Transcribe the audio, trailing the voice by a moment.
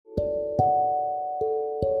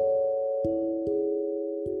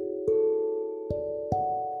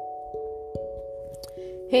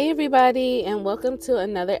Hey everybody, and welcome to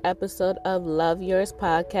another episode of Love Yours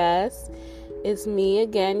Podcast. It's me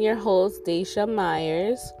again, your host, Daisha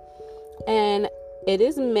Myers, and it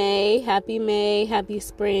is May. Happy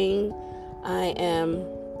spring. I am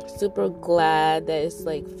super glad that it's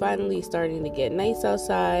finally starting to get nice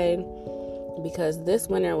outside because this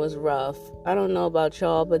winter was rough. I don't know about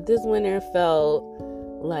y'all, but this winter felt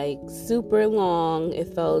super long. It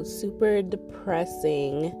felt super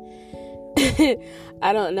depressing.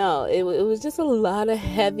 I don't know. It was just a lot of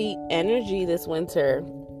heavy energy this winter.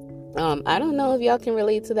 I don't know if y'all can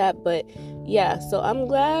relate to that, but yeah. So I'm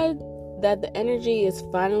glad that the energy is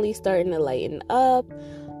finally starting to lighten up.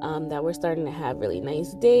 That we're starting to have really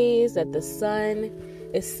nice days. That the sun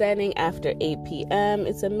is setting after 8 p.m.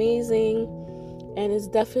 It's amazing, and it's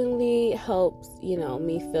definitely helps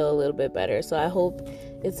me feel a little bit better. So I hope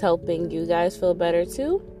it's helping you guys feel better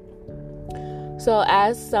too. So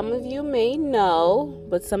as some of you may know,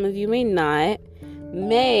 but some of you may not,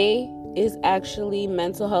 May is actually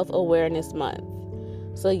Mental Health Awareness Month.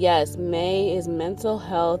 So yes, May is Mental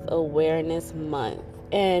Health Awareness Month.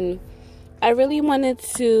 And I really wanted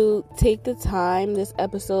to take the time this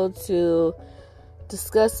episode to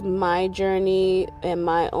discuss my journey and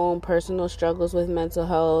my own personal struggles with mental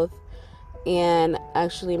health, and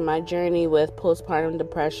actually my journey with postpartum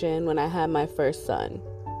depression when I had my first son.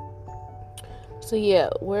 So yeah,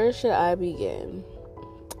 where should I begin?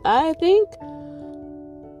 I think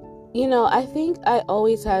I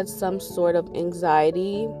always had some sort of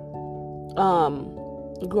anxiety.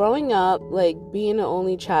 Growing up, being an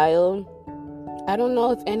only child, I don't know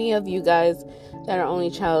if any of you guys that are only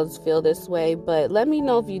childs feel this way, but let me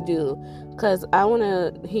know if you do, because I want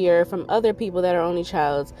to hear from other people that are only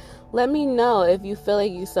childs. Let me know if you feel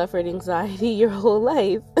like you suffered anxiety your whole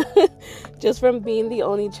life just from being the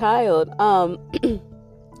only child.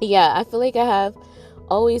 Yeah, I feel like I have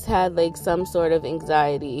always had some sort of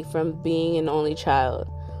anxiety from being an only child.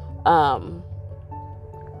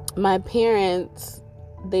 My parents,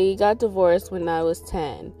 they got divorced when I was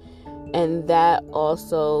 10, and that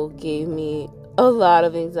also gave me a lot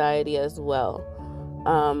of anxiety as well.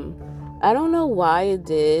 I don't know why it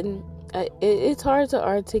did. It's hard to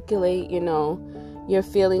articulate, your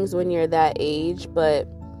feelings when you're that age, but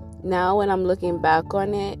now when I'm looking back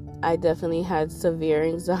on it, I definitely had severe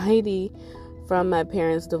anxiety from my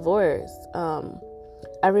parents' divorce.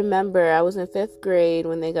 I remember I was in 5th grade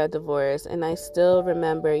when they got divorced, and I still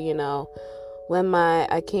remember, when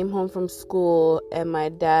I came home from school and my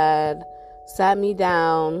dad sat me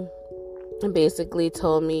down and basically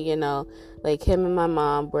told me, him and my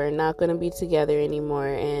mom were not going to be together anymore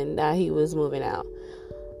and that he was moving out.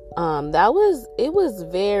 It was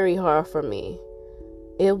very hard for me.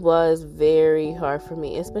 It was very hard for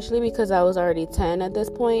me, especially because I was already 10 at this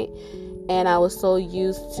point, and I was so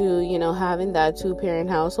used to, having that 2-parent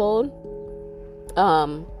household.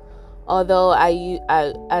 Although I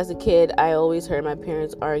as a kid, I always heard my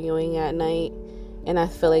parents arguing at night, and I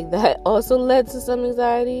feel like that also led to some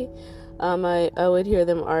anxiety. I would hear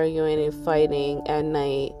them arguing and fighting at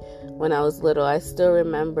night when I was little. I still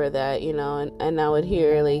remember that, and I would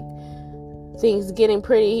hear things getting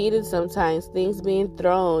pretty heated sometimes, things being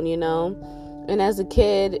thrown, and as a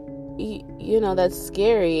kid, that's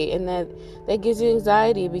scary, and that gives you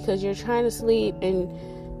anxiety because you're trying to sleep and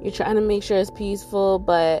you're trying to make sure it's peaceful,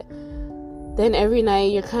 but then every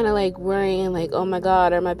night you're kind of worrying oh my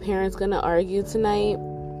God, are my parents gonna argue tonight?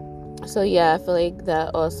 So yeah, I feel like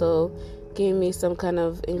that also gave me some kind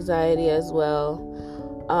of anxiety as well.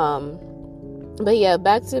 But yeah,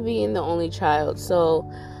 back to being the only child.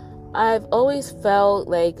 So I've always felt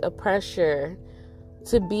a pressure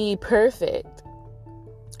to be perfect.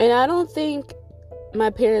 And I don't think my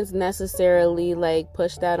parents necessarily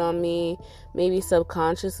pushed that on me. Maybe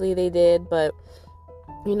subconsciously they did, but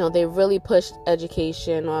they really pushed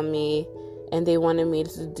education on me, and they wanted me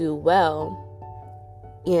to do well.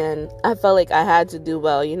 And I felt like I had to do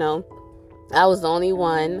well, I was the only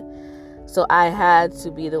one, so I had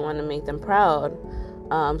to be the one to make them proud.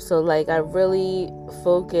 So I really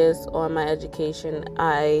focused on my education.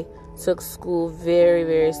 I took school very,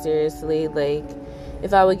 very seriously.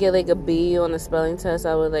 If I would get a B on a spelling test,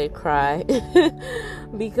 I would cry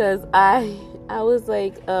because I was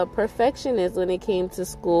a perfectionist when it came to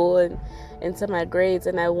school and to my grades,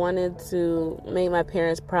 and I wanted to make my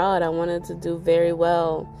parents proud. I wanted to do very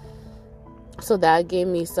well. So that gave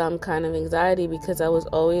me some kind of anxiety because I was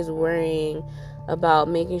always worrying about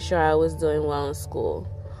making sure I was doing well in school.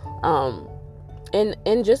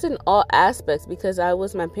 and just in all aspects, because I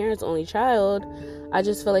was my parents' only child. I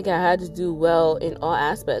just felt like I had to do well in all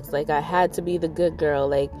aspects. Like, I had to be the good girl.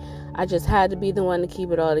 Like, I just had to be the one to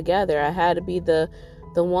keep it all together. I had to be the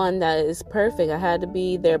one that is perfect. I had to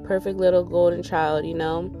be their perfect little golden child,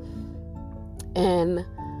 And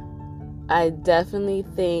I definitely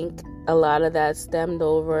think a lot of that stemmed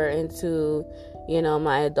over into,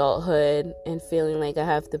 my adulthood, and feeling like I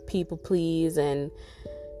have to people please and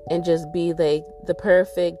just be like the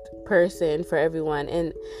perfect person for everyone.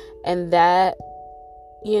 And that,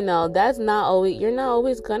 that's not always, you're not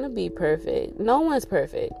always gonna be perfect. No one's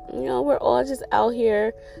perfect. We're all just out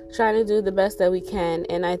here trying to do the best that we can.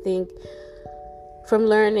 And I think from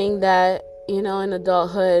learning that, in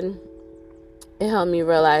adulthood, it helped me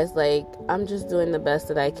realize, like, I'm just doing the best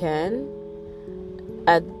that I can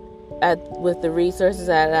with the resources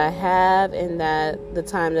that I have, and that the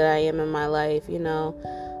time that I am in my life.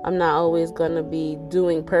 I'm not always going to be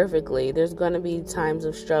doing perfectly. There's going to be times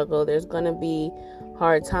of struggle. There's going to be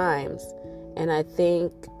hard times. And I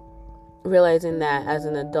think realizing that as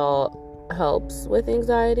an adult helps with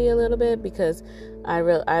anxiety a little bit, because I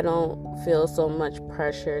don't feel so much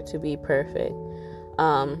pressure to be perfect.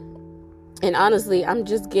 And honestly, I'm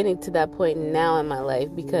just getting to that point now in my life,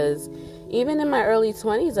 because even in my early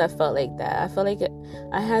 20s, I felt like that. I felt like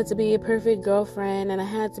I had to be a perfect girlfriend, and I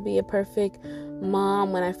had to be a perfect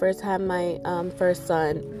mom when I first had my first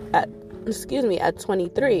son at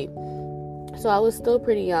 23. So I was still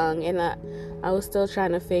pretty young, and I was still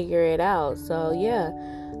trying to figure it out. So yeah,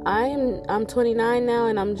 I'm 29 now,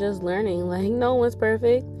 and I'm just learning. Like, no one's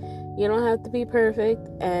perfect. You don't have to be perfect,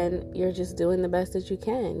 and you're just doing the best that you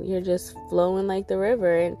can. You're just flowing like the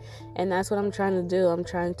river, and that's what I'm trying to do. I'm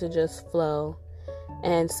trying to just flow.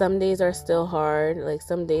 And some days are still hard. Like,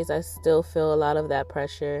 some days I still feel a lot of that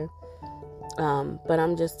pressure. But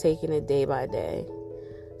I'm just taking it day by day.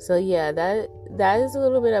 So yeah, that is a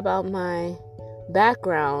little bit about my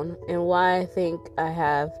background and why I think I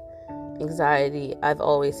have anxiety. I've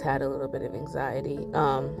always had a little bit of anxiety.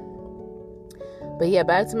 But yeah,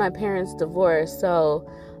 back to my parents' divorce. So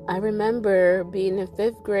I remember being in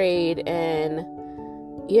 5th grade, and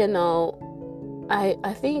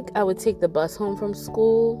I think I would take the bus home from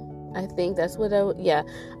school. I think that's what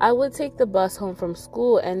I would take the bus home from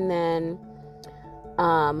school, and then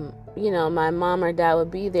my mom or dad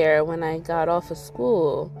would be there when I got off of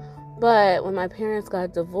school. But when my parents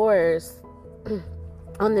got divorced,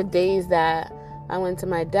 on the days that I went to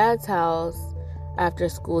my dad's house after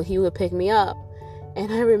school, he would pick me up. And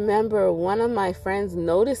I remember one of my friends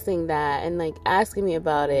noticing that and like asking me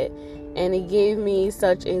about it. And it gave me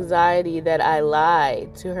such anxiety that I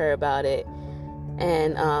lied to her about it.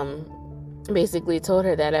 And basically told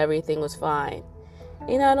her that everything was fine.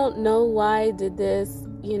 And I don't know why I did this.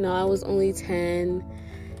 I was only 10.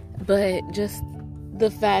 But just the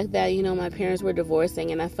fact that, my parents were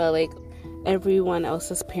divorcing, and I felt like everyone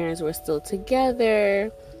else's parents were still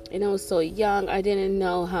together. And I was so young. I didn't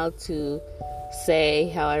know how to say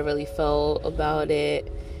how I really felt about it.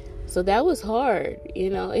 So that was hard.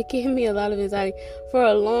 It gave me a lot of anxiety. For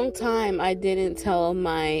a long time, I didn't tell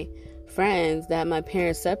my friends that my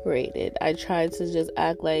parents separated. I tried to just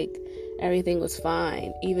act like everything was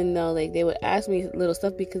fine, even though like they would ask me little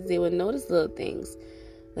stuff, because they would notice little things,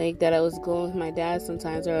 like that I was going with my dad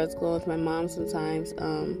sometimes, or I was going with my mom sometimes.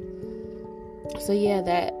 So yeah,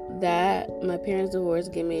 that my parents' divorce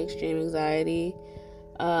gave me extreme anxiety.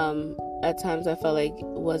 At times I felt like,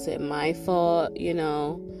 was it my fault,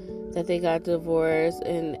 that they got divorced?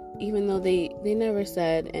 And even though they never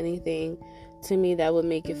said anything to me that would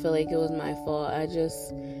make it feel like it was my fault,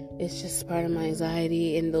 it's just part of my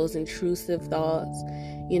anxiety and those intrusive thoughts.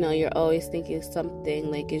 You're always thinking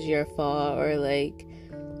something like is your fault, or like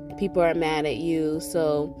people are mad at you.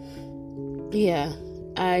 So yeah,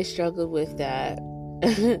 I struggled with that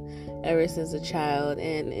ever since a child,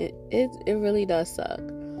 and it really does suck.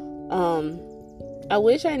 I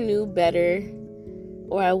wish I knew better,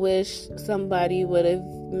 or I wish somebody would have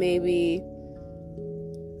maybe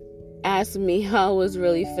asked me how I was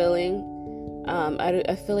really feeling.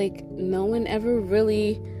 I feel like no one ever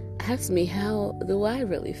really asked me how do I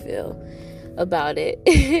really feel about it.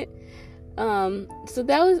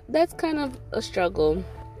 So that's kind of a struggle.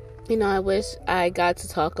 I wish I got to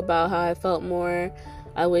talk about how I felt more.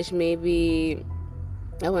 I wish maybe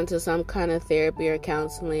I went to some kind of therapy or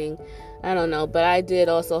counseling. I don't know, but I did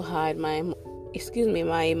also hide my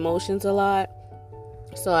emotions a lot.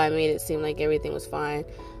 So I made it seem like everything was fine,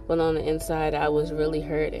 but on the inside I was really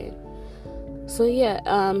hurting. So yeah,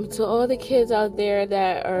 to all the kids out there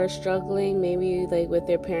that are struggling maybe like with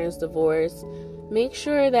their parents' divorce, make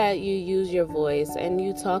sure that you use your voice and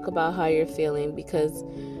you talk about how you're feeling, because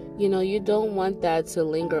you don't want that to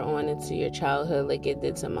linger on into your childhood like it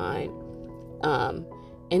did to mine.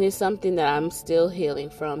 And it's something that I'm still healing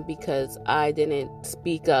from, because I didn't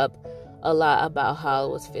speak up a lot about how I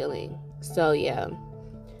was feeling. So yeah,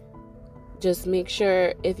 just make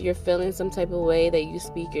sure if you're feeling some type of way that you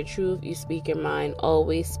speak your truth, you speak your mind.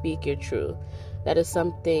 Always speak your truth. That is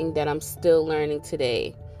something that I'm still learning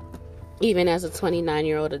today. Even as a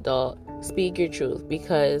 29-year-old adult, speak your truth,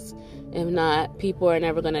 because if not, people are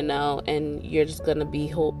never going to know, and you're just going to be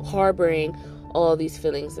harboring all these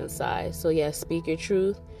feelings inside. So yeah, speak your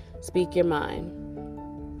truth, speak your mind.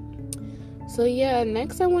 So yeah,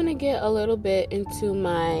 next I want to get a little bit into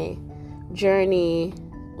my journey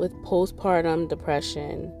with postpartum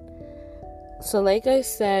depression. So like I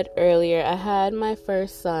said earlier, I had my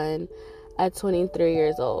first son at 23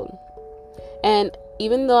 years old. And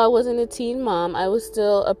even though I wasn't a teen mom, I was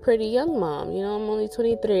still a pretty young mom. I'm only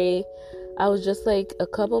 23. I was just like a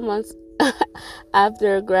couple months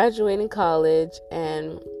after graduating college,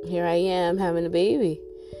 and here I am having a baby.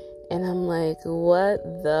 And I'm like, what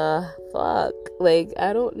the fuck? Like,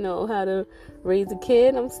 I don't know how to raise a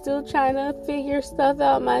kid. I'm still trying to figure stuff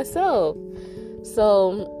out myself.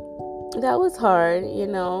 So that was hard,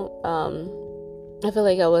 I feel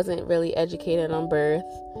like I wasn't really educated on birth.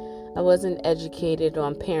 I wasn't educated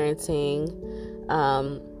on parenting.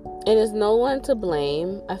 And there's no one to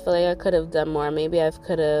blame. I feel like I could have done more. Maybe I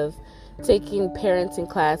could have taken parenting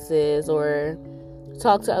classes or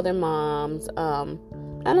talked to other moms.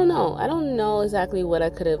 I don't know. I don't know exactly what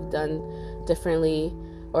I could have done differently,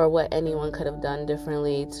 or what anyone could have done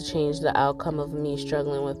differently to change the outcome of me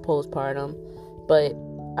struggling with postpartum. But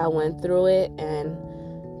I went through it,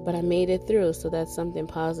 but I made it through. So that's something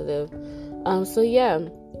positive. So yeah.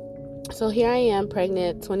 So here I am,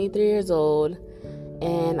 pregnant, 23 years old,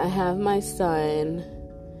 and I have my son.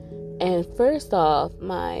 And first off,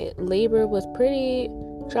 my labor was pretty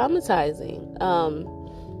traumatizing.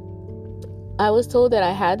 I was told that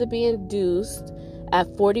I had to be induced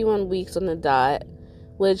at 41 weeks on the dot,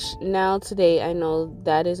 which now today I know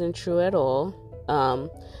that isn't true at all.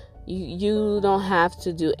 You don't have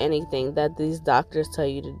to do anything that these doctors tell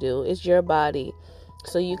you to do. It's your body,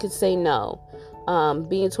 so you could say no.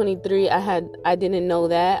 Being 23, I didn't know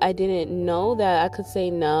that. I didn't know that I could say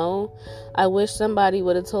no. I wish somebody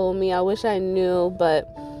would have told me. I wish I knew, but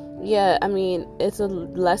yeah, I mean, it's a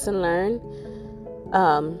lesson learned.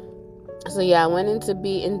 So yeah, I went in to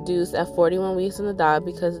be induced at 41 weeks on the dot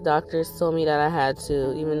because the doctors told me that I had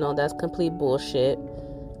to, even though that's complete bullshit.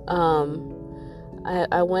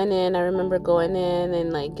 I went in, I remember going in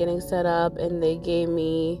and like getting set up, and they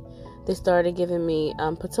started giving me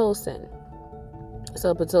Pitocin.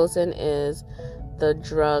 So Pitocin is the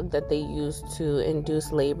drug that they use to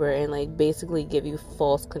induce labor and like basically give you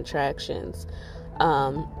false contractions.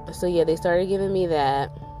 So yeah, they started giving me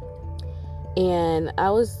that, and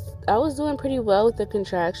I was doing pretty well with the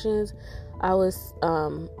contractions. I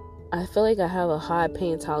feel like I have a high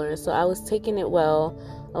pain tolerance, so I was taking it well.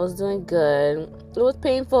 I was doing good. It was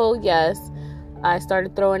painful, yes. I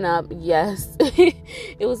started throwing up, yes.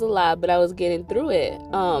 It was a lot, but I was getting through it.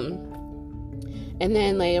 And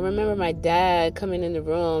then, like, I remember my dad coming in the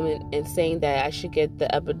room and saying that I should get the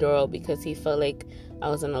epidural because he felt like I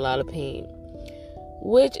was in a lot of pain,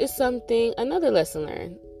 which is another lesson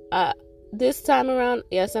learned. This time around,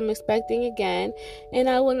 yes, I'm expecting again, and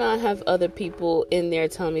I will not have other people in there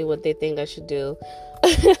telling me what they think I should do.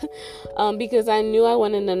 Because I knew I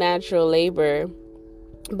wanted a natural labor,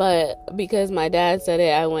 but because my dad said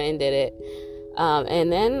it, I went and did it.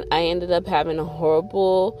 And then I ended up having a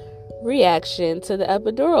horrible reaction to the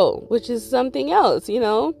epidural, which is something else,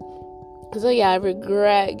 So yeah, I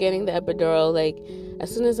regret getting the epidural. Like,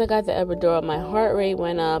 as soon as I got the epidural, my heart rate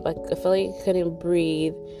went up. I felt like I couldn't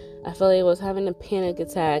breathe. I felt like I was having a panic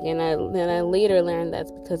attack, and then I later learned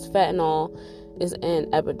that's because fentanyl is in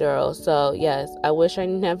epidural. So yes, I wish I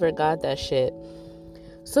never got that shit.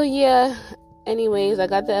 So yeah, anyways, I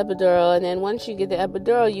got the epidural, and then once you get the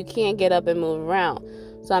epidural, you can't get up and move around.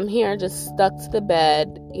 So I'm here just stuck to the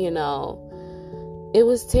bed, It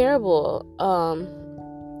was terrible.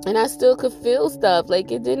 And I still could feel stuff.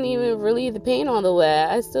 Like, it didn't even relieve the pain all the way.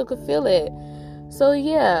 I still could feel it. So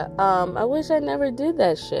yeah, I wish I never did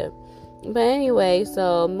that shit. But anyway,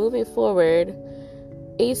 so moving forward,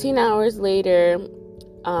 18 hours later,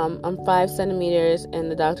 I'm 5 centimeters,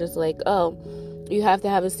 and the doctor's like, oh, you have to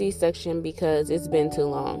have a C-section because it's been too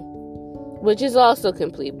long,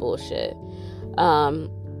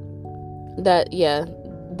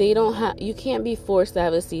 they they don't have, you can't be forced to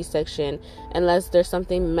have a C-section unless there's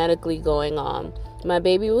something medically going on. My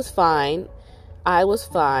baby was fine. I was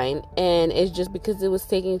fine, and it's just because it was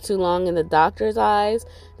taking too long in the doctor's eyes,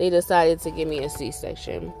 they decided to give me a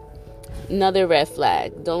C-section. Another red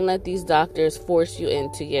flag. Don't let these doctors force you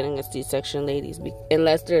into getting a C-section, ladies,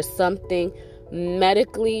 unless there's something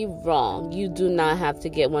medically wrong. You do not have to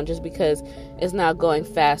get one just because it's not going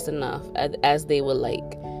fast enough as they would like,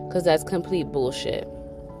 because that's complete bullshit.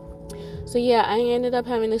 So yeah, I ended up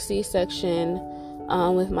having a C-section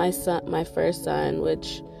with my son, my first son,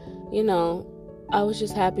 which, you know, I was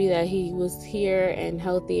just happy that he was here and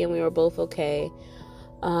healthy and we were both okay.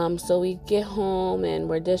 So we get home and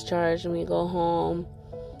we're discharged and we go home,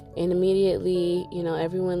 and immediately, you know,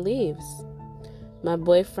 everyone leaves. My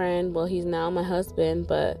boyfriend, well, he's now my husband,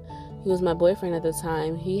 but he was my boyfriend at the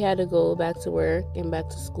time. He had to go back to work and back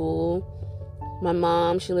to school. My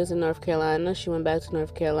mom, she lives in North Carolina. She went back to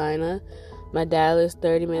North Carolina. My dad lives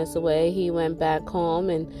 30 minutes away. He went back home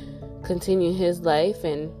and continued his life,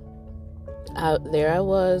 and there I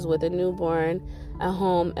was with a newborn at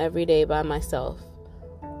home every day by myself.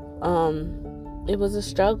 It was a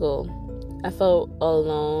struggle. I felt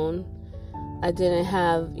alone. I didn't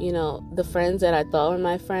have, you know, the friends that I thought were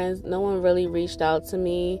my friends. No one really reached out to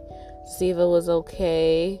me to see if it was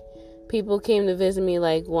okay. People came to visit me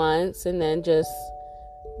like once, and then just,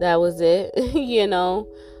 that was it, you know.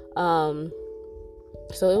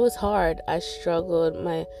 So it was hard. I struggled.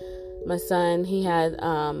 My son, he had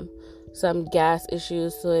some gas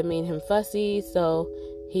issues, so it made him fussy. So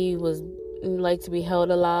he was like to be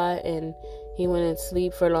held a lot, and he wouldn't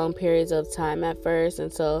sleep for long periods of time at first.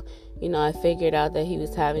 And so, you know, I figured out that he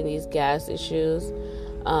was having these gas issues.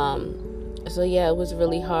 So yeah, it was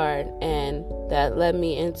really hard, and that led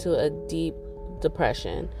me into a deep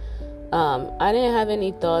depression. I didn't have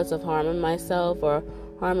any thoughts of harming myself or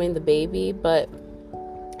harming the baby, but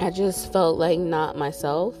I just felt like not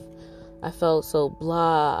myself. I felt so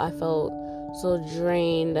blah. I felt so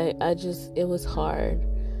drained. It was hard.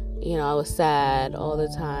 You know, I was sad all the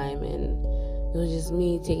time, and it was just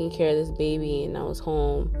me taking care of this baby, and I was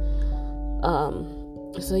home.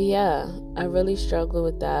 So yeah, I really struggled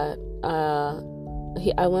with that.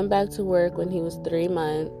 I went back to work when he was 3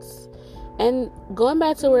 months, and going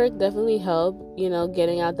back to work definitely helped, you know,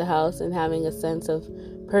 getting out the house and having a sense of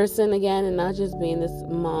person again, and not just being this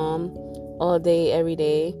mom all day, every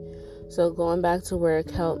day. So going back to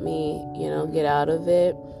work helped me, you know, get out of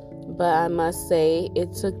it. But I must say,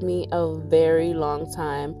 it took me a very long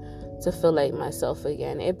time to feel like myself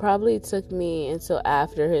again. It probably took me until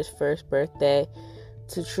after his first birthday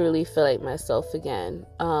to truly feel like myself again.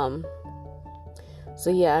 So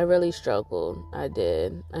yeah, I really struggled. I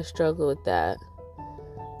did. I struggled with that.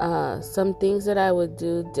 Some things that I would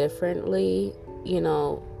do differently, you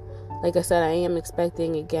know, like I said, I am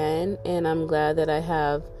expecting again, and I'm glad that I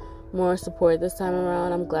have more support this time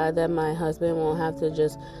around. I'm glad that my husband won't have to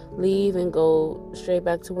just leave and go straight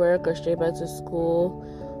back to work or straight back to school.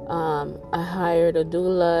 I hired a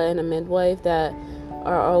doula and a midwife that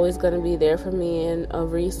are always going to be there for me and a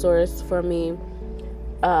resource for me.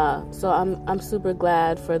 So I'm super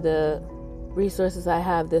glad for the resources I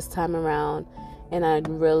have this time around, and I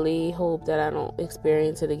really hope that I don't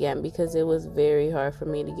experience it again, because it was very hard for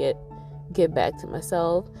me to get back to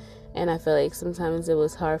myself. And I feel like sometimes it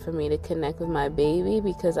was hard for me to connect with my baby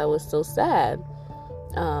because I was so sad.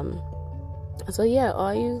 So yeah,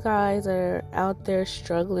 all you guys are out there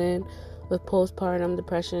struggling with postpartum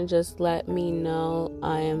depression, just let me know.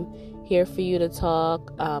 I am here for you to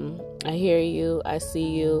talk. I hear you, I see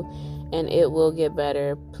you, and it will get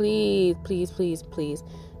better. Please, please, please, please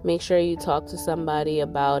make sure you talk to somebody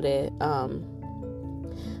about it.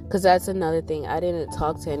 Because that's another thing. I didn't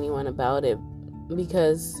talk to anyone about it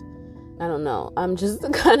because, I don't know, I'm just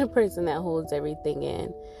the kind of person that holds everything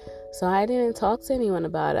in. So I didn't talk to anyone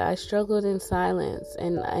about it. I struggled in silence,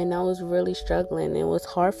 and I was really struggling. It was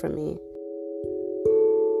hard for me.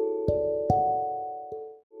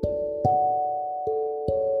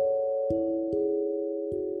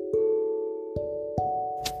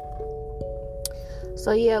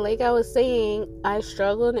 So yeah, like I was saying, I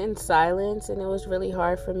struggled in silence, and it was really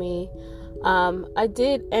hard for me. I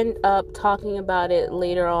did end up talking about it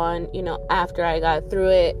later on, you know, after I got through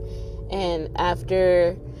it, and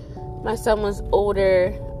after my son was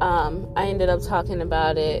older, I ended up talking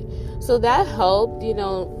about it. So that helped, you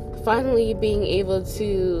know, finally being able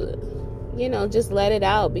to, you know, just let it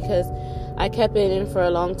out, because I kept it in for a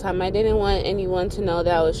long time. I didn't want anyone to know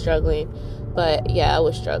that I was struggling, but yeah, I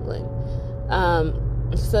was struggling.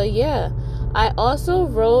 So yeah, I also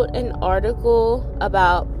wrote an article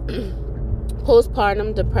about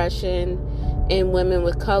postpartum depression in women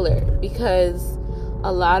with color, because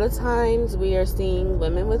a lot of times we are seeing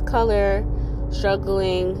women with color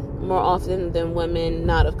struggling more often than women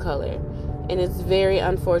not of color, and it's very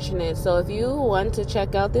unfortunate. So if you want to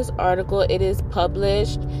check out this article, it is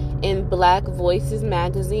published in Black Voices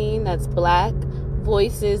magazine. That's Black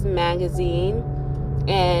Voices magazine,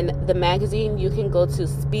 and the magazine, you can go to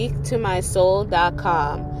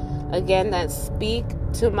speaktomysoul.com. Again, that's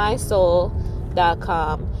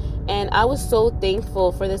speaktomysoul.com. And I was so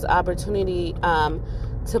thankful for this opportunity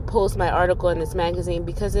to post my article in this magazine,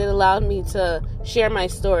 because it allowed me to share my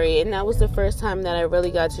story. And that was the first time that I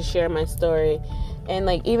really got to share my story. And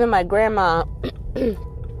like, even my grandma,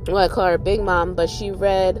 well, I call her Big Mom, but she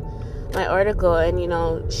read my article,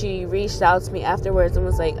 and she reached out to me afterwards and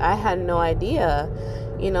was like, I had no idea,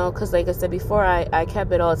 because like I said before, I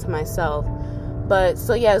kept it all to myself. But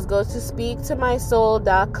so yes, go to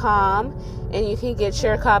speaktomysoul.com and you can get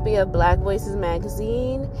your copy of Black Voices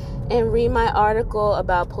magazine and read my article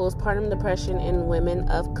about postpartum depression in women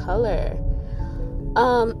of color.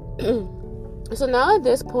 So now at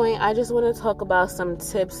this point, I just want to talk about some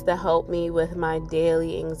tips that help me with my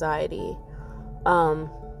daily anxiety.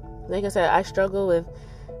 Like I said, I struggle with,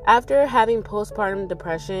 after having postpartum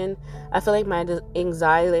depression, I feel like my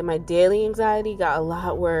anxiety, like my daily anxiety, got a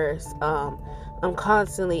lot worse. I'm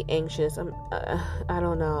constantly anxious. I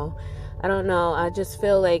don't know. I just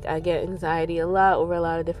feel like I get anxiety a lot over a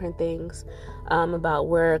lot of different things, about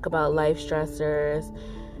work, about life stressors.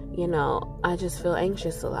 I just feel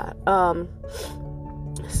anxious a lot.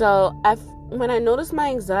 So when I noticed my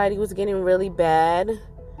anxiety was getting really bad,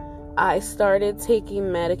 I started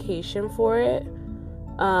taking medication for it.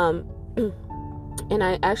 And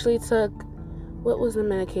I actually took, what was the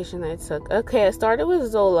medication I took? Okay, I started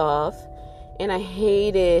with Zoloft, and I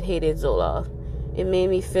hated Zoloft. It made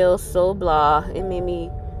me feel so blah. It made me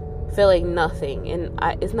feel like nothing. And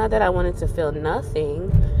it's not that I wanted to feel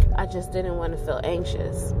nothing. I just didn't want to feel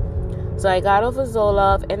anxious. So I got off of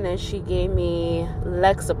Zoloft, and then she gave me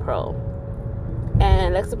Lexapro.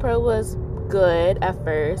 And Lexapro was good at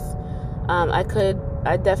first.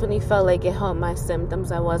 I definitely felt like it helped my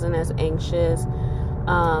symptoms. I wasn't as anxious.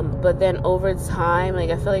 But then over time,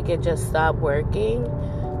 like, I feel like it just stopped working.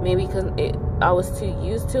 Maybe because I was too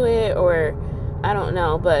used to it, or I don't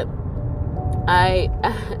know. But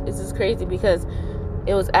this is crazy, because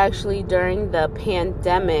it was actually during the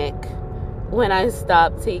pandemic when I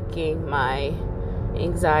stopped taking my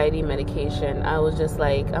anxiety medication. I was just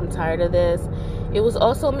like, I'm tired of this. It was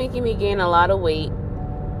also making me gain a lot of weight,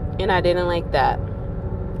 and I didn't like that.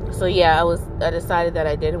 So yeah, I decided that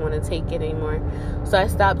I didn't want to take it anymore. So I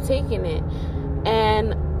stopped taking it.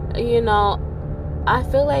 And I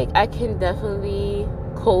feel like I can definitely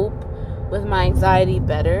cope with my anxiety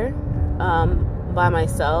better by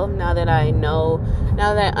myself, now that I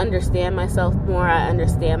understand myself more. I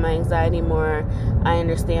understand my anxiety more. I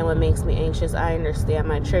understand what makes me anxious. I understand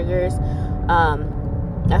my triggers. I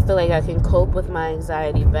feel like I can cope with my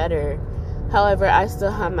anxiety better. However, I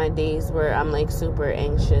still have my days where I'm like super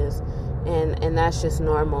anxious, and that's just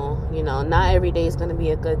normal. Not every day is going to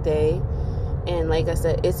be a good day. And like I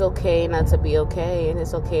said, it's okay not to be okay, and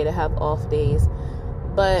it's okay to have off days.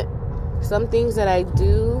 But some things that I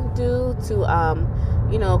do to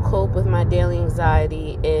cope with my daily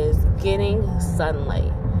anxiety is getting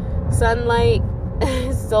sunlight. Sunlight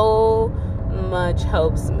so much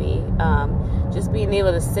helps me. Just being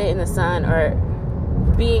able to sit in the sun, or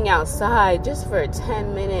being outside just for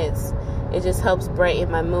 10 minutes, it just helps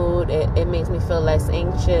brighten my mood. It makes me feel less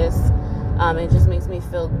anxious. It just makes me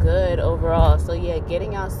feel good overall. So yeah,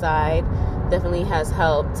 getting outside definitely has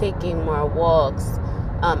helped. Taking more walks,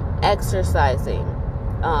 exercising.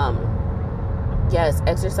 Yes,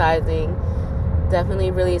 exercising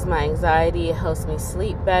definitely relieves my anxiety. It helps me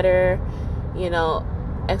sleep better.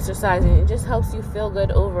 Exercising, it just helps you feel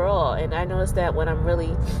good overall. And I noticed that when I'm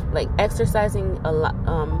really like exercising a lot,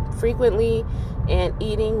 frequently, and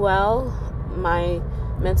eating well, my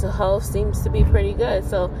mental health seems to be pretty good.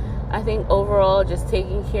 So I think overall, just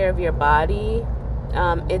taking care of your body,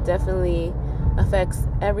 it definitely affects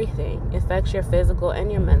everything. It affects your physical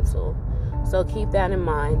and your mental. So keep that in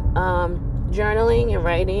mind. Journaling and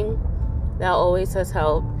writing, that always has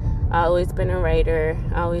helped. I've always been a writer.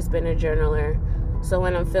 I've always been a journaler. So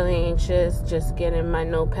when I'm feeling anxious, just getting my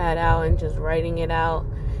notepad out and just writing it out,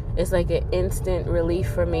 it's like an instant relief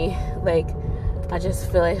for me. Like, I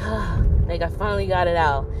just feel like I finally got it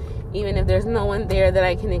out. Even if there's no one there that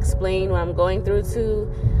I can explain what I'm going through to,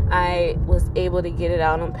 I was able to get it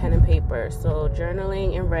out on pen and paper. So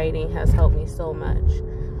journaling and writing has helped me so much.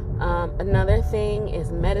 Another thing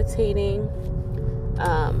is meditating.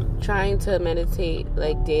 Trying to meditate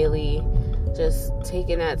like daily, just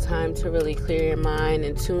taking that time to really clear your mind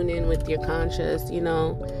and tune in with your conscious,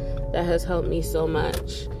 that has helped me so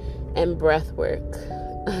much. And breath work.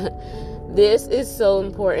 This is so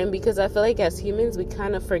important because I feel like as humans, we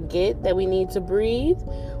kind of forget that we need to breathe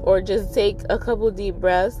or just take a couple deep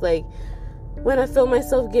breaths. Like when I feel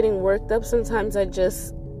myself getting worked up, sometimes I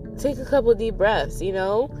just take a couple deep breaths, and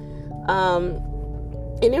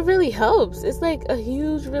it really helps. It's like a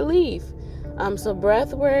huge relief. So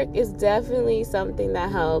breath work is definitely something that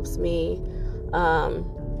helps me.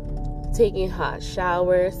 Taking hot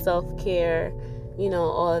showers, self-care,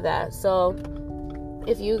 all of that. So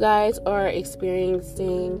if you guys are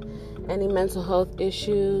experiencing any mental health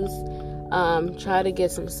issues, try to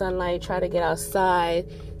get some sunlight, try to get outside,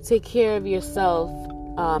 take care of yourself,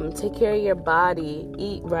 take care of your body,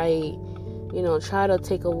 eat right, try to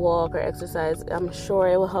take a walk or exercise. I'm sure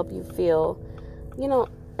it will help you feel, and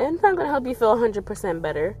it's not going to help you feel 100%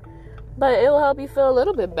 better, but it will help you feel a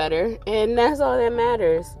little bit better, and that's all that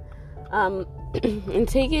matters. And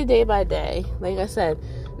take it day by day. Like I said,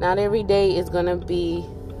 not every day is going to be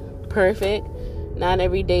perfect. Not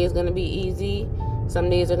every day is going to be easy. Some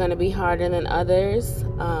days are going to be harder than others.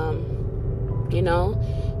 And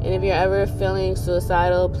if you're ever feeling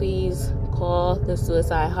suicidal, please call the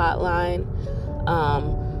suicide hotline.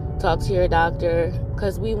 Talk to your doctor,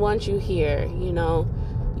 because we want you here.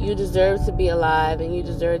 You deserve to be alive, and you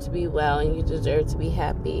deserve to be well, and you deserve to be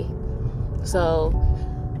happy. So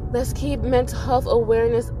let's keep mental health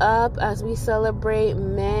awareness up as we celebrate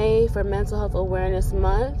May for Mental Health Awareness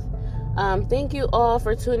Month. Thank you all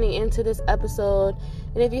for tuning into this episode.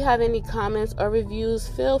 And if you have any comments or reviews,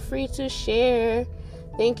 feel free to share.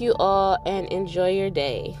 Thank you all and enjoy your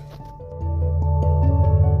day.